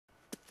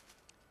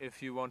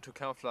if you want to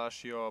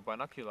camouflage your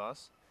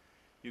binoculars,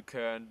 you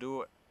can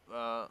do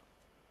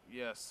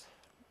yes,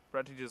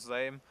 pretty the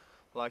same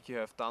like you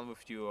have done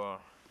with your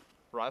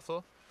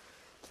rifle.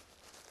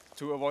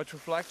 To avoid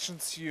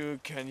reflections, you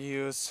can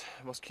use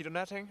mosquito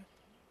netting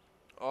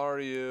or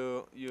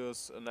you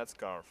use a net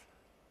scarf.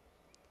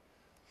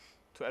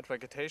 To add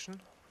vegetation,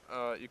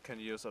 you can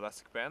use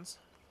elastic bands.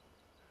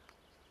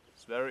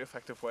 It's a very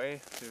effective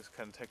way. You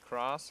can take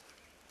grass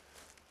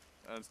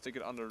and stick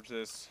it under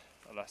this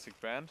elastic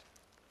band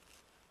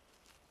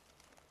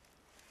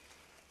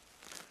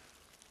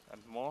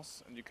and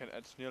moss, and you can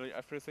add nearly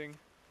everything.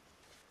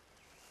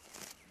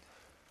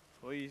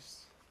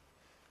 Leaves.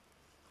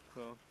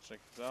 So check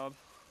this out.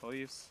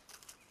 Leaves.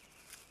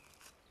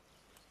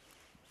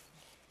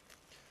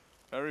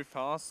 Very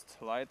fast,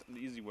 light and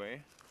easy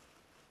way.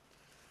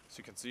 As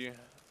you can see,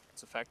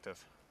 it's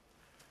effective.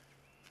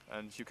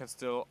 And you can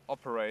still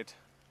operate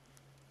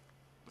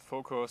the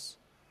focus,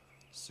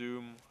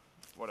 zoom,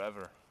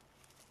 whatever.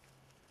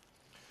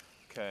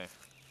 Okay,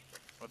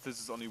 but this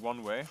is only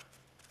one way.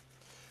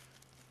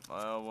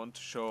 I want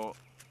to show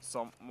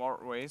some more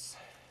ways.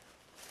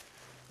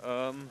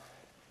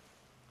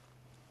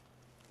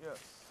 Yes.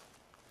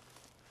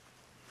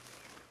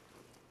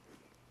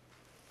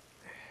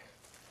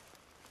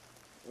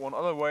 One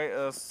other way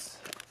is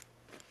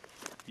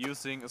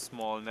using a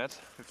small net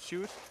with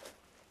chute.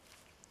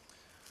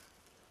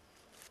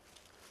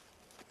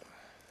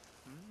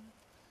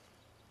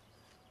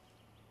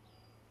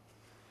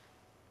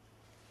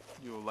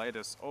 You lay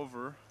this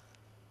over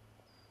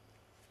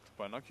the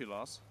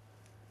binoculars,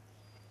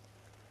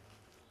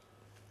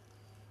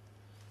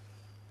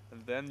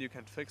 and then you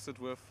can fix it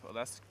with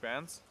elastic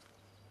bands,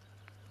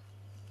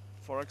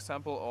 for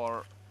example,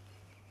 or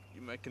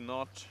you make a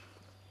knot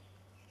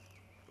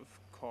with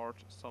cord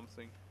or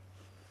something.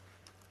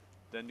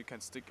 Then you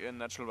can stick in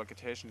natural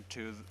vegetation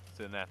to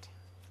the net.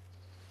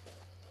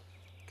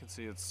 You can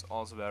see it's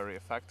also very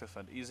effective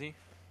and easy.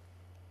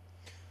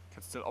 You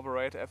can still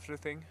operate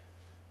everything.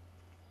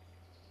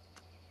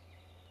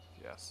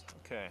 Yes,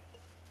 okay.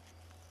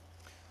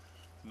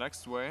 The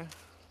next way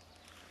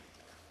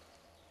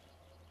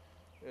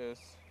is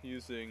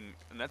using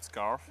a net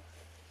scarf.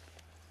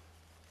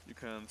 You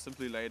can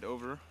simply lay it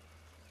over.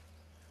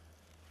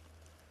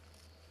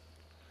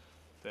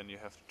 Then you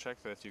have to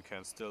check that you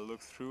can still look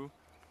through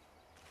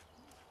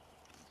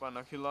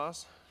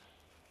binoculars.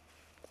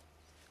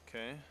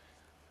 Okay,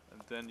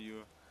 and then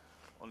you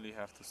only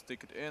have to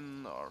stick it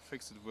in or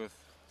fix it with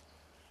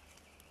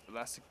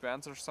elastic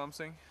bands or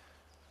something.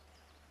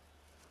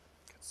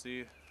 You can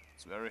see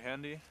it's very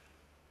handy.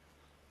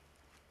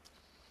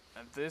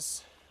 And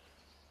this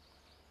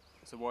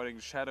is avoiding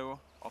the shadow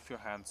of your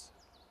hands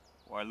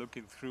while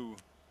looking through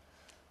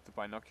the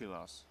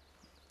binoculars.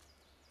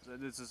 So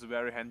this is a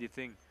very handy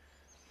thing.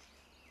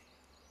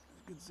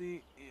 As you can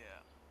see, yeah.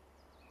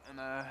 And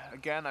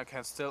again, I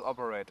can still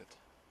operate it.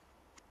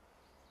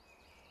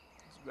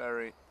 It's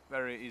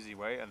very easy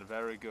way and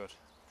very good.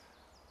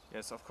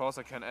 Yes, of course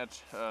I can add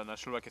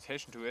natural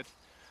vegetation to it,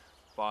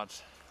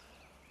 but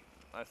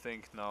I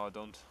think now I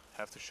don't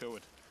have to show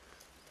it.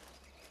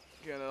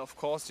 Again, of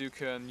course you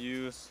can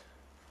use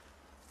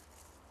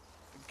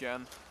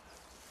again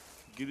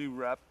Ghillie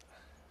wrap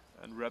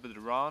and wrap it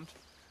around,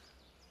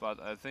 but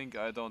I think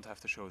I don't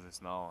have to show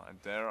this now. And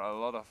there are a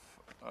lot of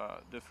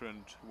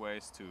different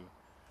ways to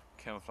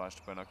camouflage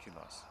the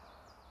binoculars,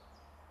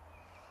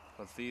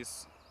 but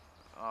these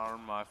are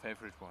my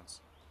favorite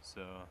ones.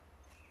 So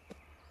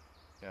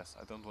yes,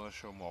 I don't want to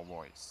show more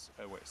ways.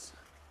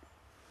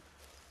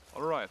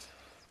 Alright.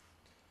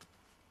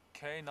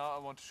 Okay, now I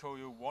want to show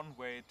you one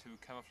way to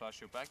camouflage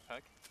your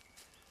backpack.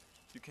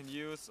 You can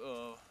use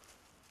a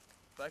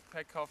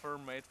backpack cover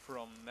made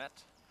from net,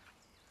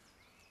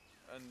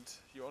 and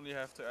you only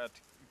have to add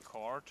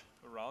cord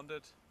around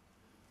it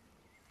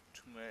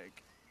to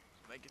make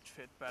it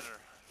fit better.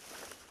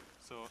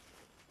 So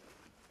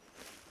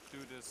do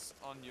this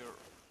on your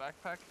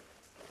backpack,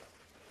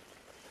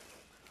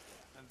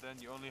 and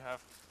then you only have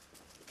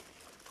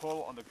to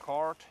pull on the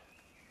cord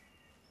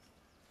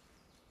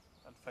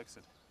and fix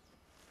it.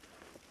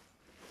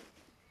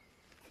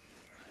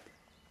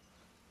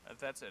 And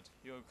that's it.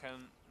 You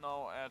can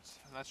now add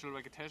natural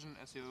vegetation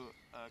as you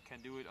can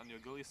do it on your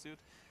ghillie suit,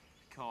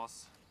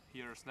 because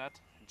here is net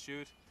and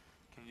chute.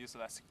 You can use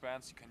elastic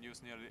bands, you can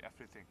use nearly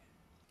everything.